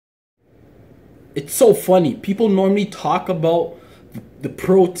it's so funny. People normally talk about the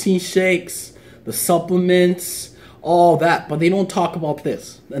protein shakes, the supplements, all that, but they don't talk about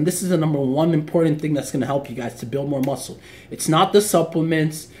this. And this is the number one important thing that's going to help you guys to build more muscle. It's not the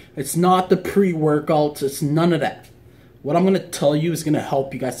supplements. It's not the pre-workouts. It's none of that. What I'm going to tell you is going to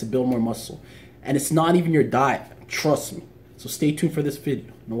help you guys to build more muscle. And it's not even your diet. Trust me. So stay tuned for this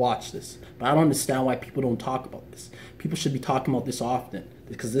video and watch this. But I don't understand why people don't talk about this. People should be talking about this often,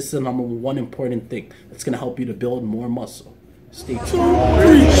 because this is the number one important thing that's going to help you to build more muscle. Stay tuned.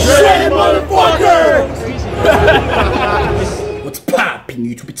 Shit, motherfucker! What's poppin',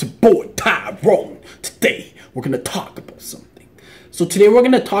 YouTube? It's your boy Tyrone. Today we're going to talk about something. So today we're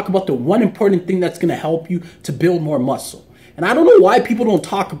going to talk about the one important thing that's going to help you to build more muscle. And I don't know why people don't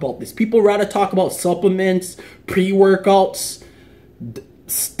talk about this. People rather talk about supplements, pre-workouts,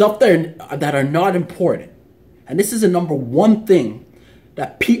 stuff that are not important. And this is the number one thing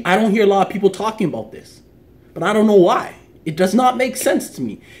that I don't hear a lot of people talking about this. But I don't know why. It does not make sense to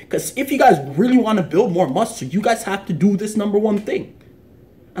me. Because if you guys really want to build more muscle, you guys have to do this number one thing.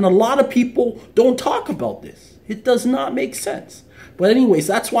 And a lot of people don't talk about this. It does not make sense. But anyways,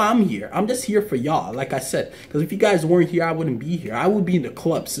 that's why I'm here. I'm just here for y'all, like I said. Because if you guys weren't here, I wouldn't be here. I would be in the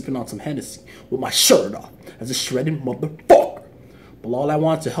club sipping on some Hennessy with my shirt off as a shredded motherfucker. But all I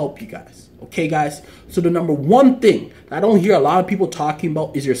want to help you guys. Okay, guys? So the number one thing that I don't hear a lot of people talking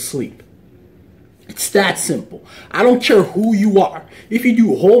about is your sleep. It's that simple. I don't care who you are. If you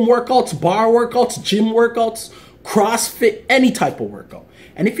do home workouts, bar workouts, gym workouts, CrossFit, any type of workout.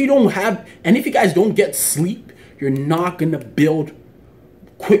 And if you guys don't get sleep, you're not going to build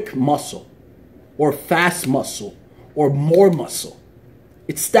quick muscle or fast muscle or more muscle.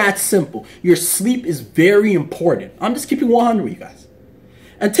 It's that simple. Your sleep is very important. I'm just keeping 100 with you guys.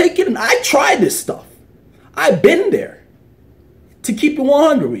 And take it, and I tried this stuff. I've been there. To keep it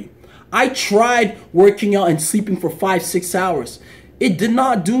 100 with you. I tried working out and sleeping for 5-6 hours. It did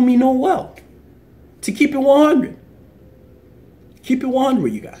not do me no well. To keep it 100. Keep it 100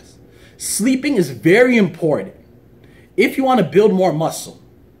 with you guys. Sleeping is very important if you want to build more muscle.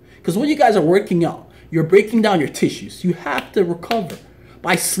 Because when you guys are working out, you're breaking down your tissues. You have to recover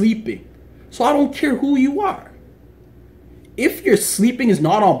by sleeping. So I don't care who you are. If your sleeping is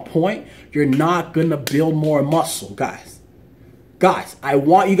not on point, you're not going to build more muscle, guys. Guys, I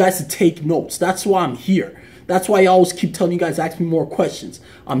want you guys to take notes. That's why I'm here. That's why I always keep telling you guys, ask me more questions.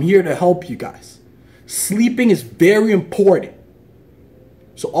 I'm here to help you guys. Sleeping is very important.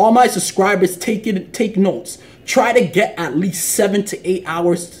 So all my subscribers, take notes. Try to get at least 7 to 8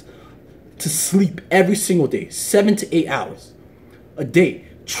 hours to sleep every single day. 7 to 8 hours a day.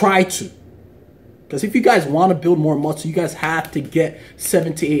 Try to. Because if you guys want to build more muscle, you guys have to get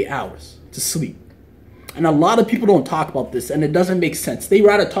 7 to 8 hours to sleep. And a lot of people don't talk about this, and it doesn't make sense. They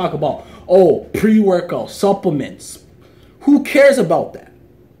rather talk about, oh, pre-workout, supplements. Who cares about that?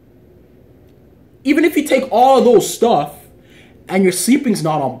 Even if you take all of those stuff and your sleeping's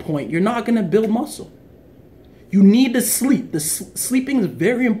not on point, you're not going to build muscle. You need to sleep. Sleeping is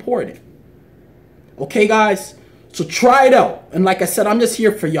very important. Okay, guys? So try it out. And like I said, I'm just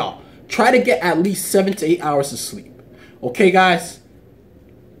here for y'all. Try to get at least 7 to 8 hours of sleep. Okay, guys?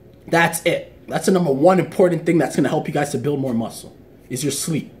 That's it. That's the number one important thing that's going to help you guys to build more muscle, is your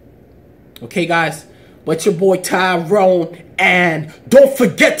sleep. Okay, guys? But it's your boy Tyrone. And don't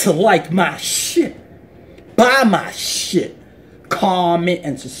forget to like my shit. Buy my shit. Comment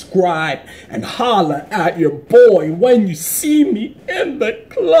and subscribe. And holler at your boy when you see me in the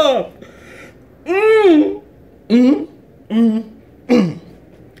club.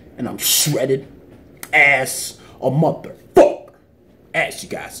 And I'm shredded as a motherfucker. As you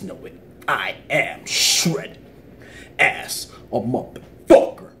guys know it. I am shredded as a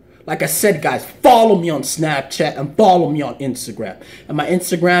motherfucker. Like I said, guys, follow me on Snapchat and follow me on Instagram. And my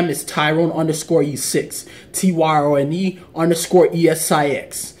Instagram is Tyrone_E6.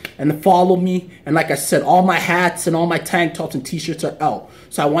 TYRONE_ESIX. And follow me. And like I said, all my hats and all my tank tops and t-shirts are out.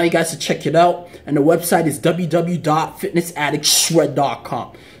 So I want you guys to check it out. And the website is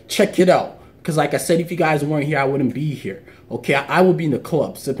www.fitnessaddictshred.com. Check it out. Because like I said, if you guys weren't here, I wouldn't be here. Okay, I would be in the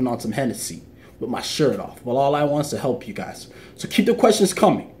club sipping on some Hennessy with my shirt off. But all I want is to help you guys. So keep the questions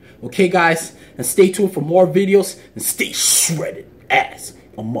coming. Okay, guys? And stay tuned for more videos. And stay shredded as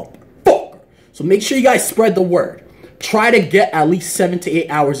a motherfucker. So make sure you guys spread the word. Try to get at least 7 to 8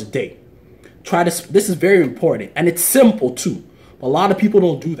 hours a day. This is very important. And it's simple, too. But a lot of people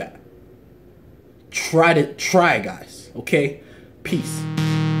don't do that. Try, guys. Okay? Peace.